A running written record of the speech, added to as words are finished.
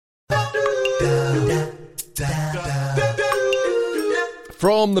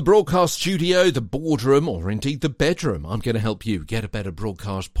From the broadcast studio, the boardroom, or indeed the bedroom, I'm going to help you get a better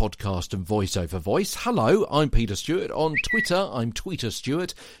broadcast, podcast and voiceover voice. Hello, I'm Peter Stewart. On Twitter, I'm Tweeter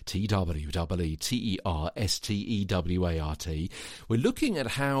Stewart, TWEETERSTEWART. We're looking at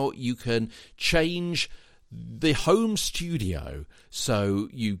how you can change the home studio so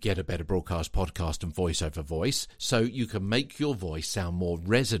you get a better broadcast, podcast and voiceover voice, so you can make your voice sound more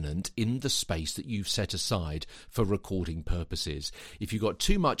resonant in the space that you've set aside for recording purposes. If you've got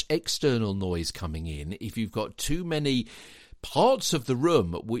too much external noise coming in, if you've got too many parts of the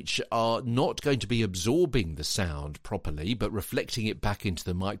room which are not going to be absorbing the sound properly but reflecting it back into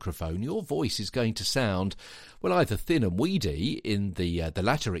the microphone, your voice is going to sound, well, either thin and weedy in the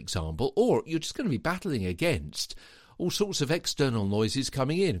latter example, or you're just going to be battling against all sorts of external noises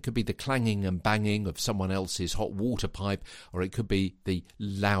coming in. It could be the clanging and banging of someone else's hot water pipe, or it could be the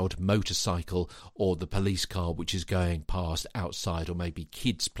loud motorcycle or the police car which is going past outside, or maybe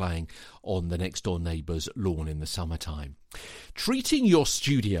kids playing on the next door neighbour's lawn in the summertime. Treating your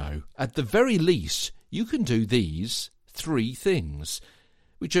studio, at the very least, you can do these 3 things,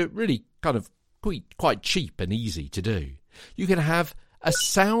 which are really kind of quite cheap and easy to do. You can have a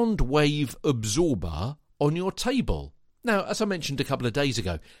sound wave absorber on your table. Now, as I mentioned a couple of days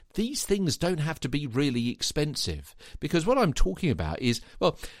ago, these things don't have to be really expensive, because what I'm talking about is,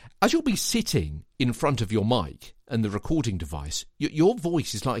 well, as you'll be sitting in front of your mic and the recording device, your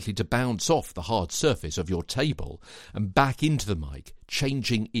voice is likely to bounce off the hard surface of your table and back into the mic,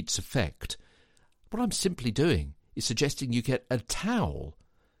 changing its effect. What I'm simply doing is suggesting you get a towel,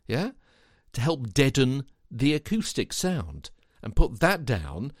 to help deaden the acoustic sound. And put that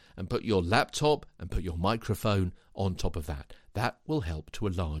down and put your laptop and put your microphone on top of that. That will help to a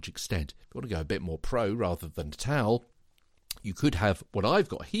large extent. If you want to go a bit more pro rather than a towel, you could have what I've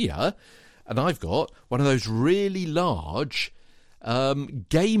got here, and I've got one of those really large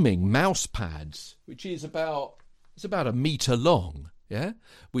gaming mouse pads, which is about a metre long.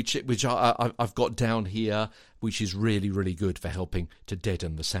 Which I've got down here, which is really, really good for helping to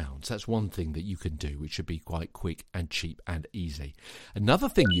deaden the sounds. That's one thing that you can do, which should be quite quick and cheap and easy. Another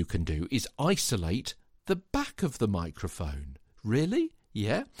thing you can do is isolate the back of the microphone. Really?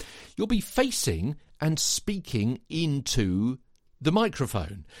 Yeah? You'll be facing and speaking into the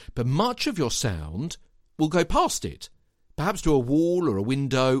microphone, but much of your sound will go past it, perhaps to a wall or a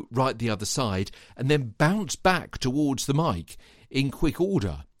window right the other side, and then bounce back towards the mic in quick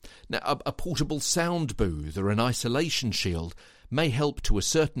order. Now, a portable sound booth or an isolation shield may help to a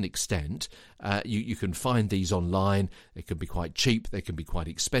certain extent. You can find these online. They can be quite cheap. They can be quite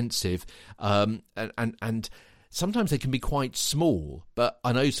expensive. And sometimes they can be quite small. But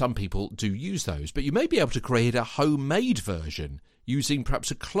I know some people do use those. But you may be able to create a homemade version using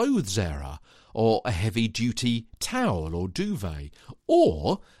perhaps a clothes error or a heavy-duty towel or duvet.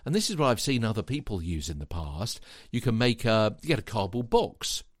 Or, and this is what I've seen other people use in the past, you can get a cardboard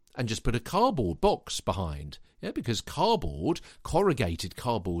box and just put a cardboard box behind. Yeah, because cardboard, corrugated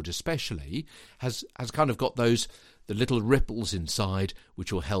cardboard especially, has kind of got the little ripples inside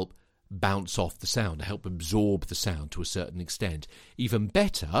which will help bounce off the sound, help absorb the sound to a certain extent. Even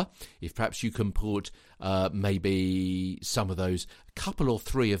better, if perhaps you can put maybe some of those, a couple or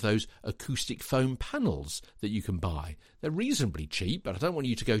 3 of those acoustic foam panels that you can buy. They're reasonably cheap, but I don't want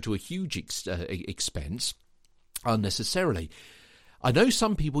you to go to a huge expense unnecessarily. I know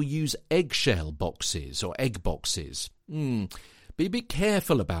some people use eggshell boxes or egg boxes. Be a bit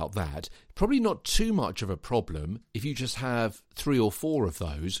careful about that. Probably not too much of a problem if you just have 3 or 4 of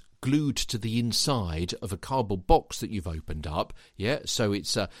those glued to the inside of a cardboard box that you've opened up. So it's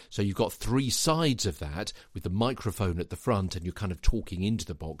so you've got 3 sides of that with the microphone at the front, and you're kind of talking into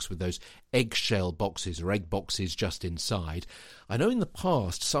the box with those eggshell boxes or egg boxes just inside. I know in the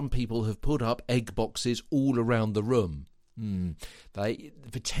past some people have put up egg boxes all around the room.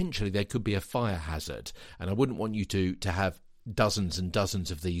 Potentially there could be a fire hazard, and I wouldn't want you to have dozens and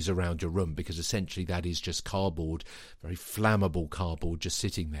dozens of these around your room, because essentially that is just cardboard, very flammable cardboard just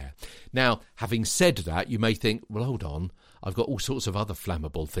sitting there. Now, having said that, you may think, well, hold on, I've got all sorts of other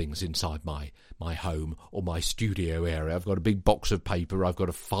flammable things inside my home or my studio area. I've got a big box of paper, I've got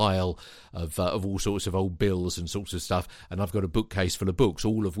a file of all sorts of old bills and sorts of stuff, and I've got a bookcase full of books,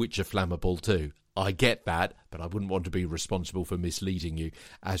 all of which are flammable too. I get that, but I wouldn't want to be responsible for misleading you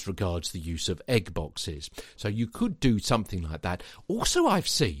as regards the use of egg boxes. So you could do something like that. Also, I've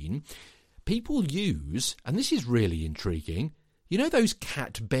seen people use, and this is really intriguing, you know those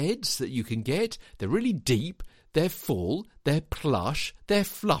cat beds that you can get? They're really deep, they're full, they're plush, they're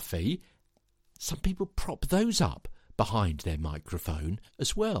fluffy. Some people prop those up behind their microphone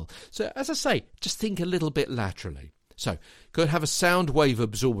as well. So, as I say, just think a little bit laterally. So, go and have a sound wave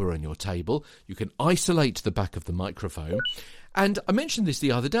absorber on your table. You can isolate the back of the microphone. And I mentioned this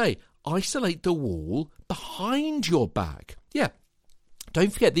the other day. Isolate the wall behind your back. Yeah,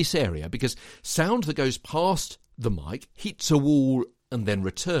 don't forget this area, because sound that goes past the mic, hits a wall and then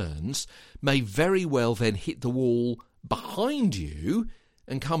returns, may very well then hit the wall behind you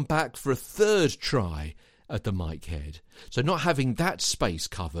and come back for a third try at the mic head. So not having that space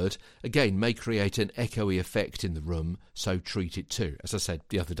covered, again, may create an echoey effect in the room, so treat it too. As I said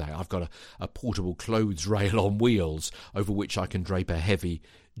the other day, I've got a portable clothes rail on wheels over which I can drape a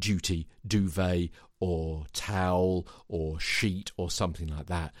heavy-duty duvet or towel or sheet or something like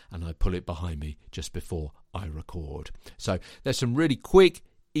that, and I pull it behind me just before I record. So there's some really quick,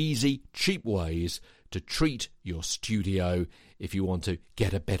 easy, cheap ways to treat your studio if you want to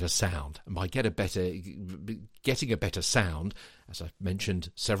get a better sound. And by getting a better sound, as I've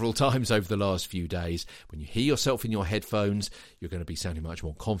mentioned several times over the last few days, when you hear yourself in your headphones, you're going to be sounding much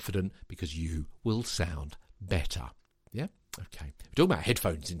more confident because you will sound better. Yeah? Okay. We're talking about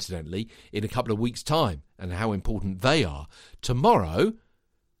headphones, incidentally, in a couple of weeks' time and how important they are. Tomorrow,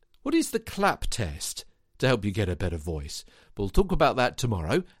 what is the clap test to help you get a better voice? We'll talk about that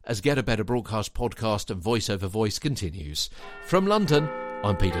tomorrow as Get a Better Broadcast podcast and Voice Over Voice continues. From London,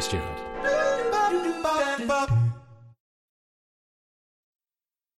 I'm Peter Stewart.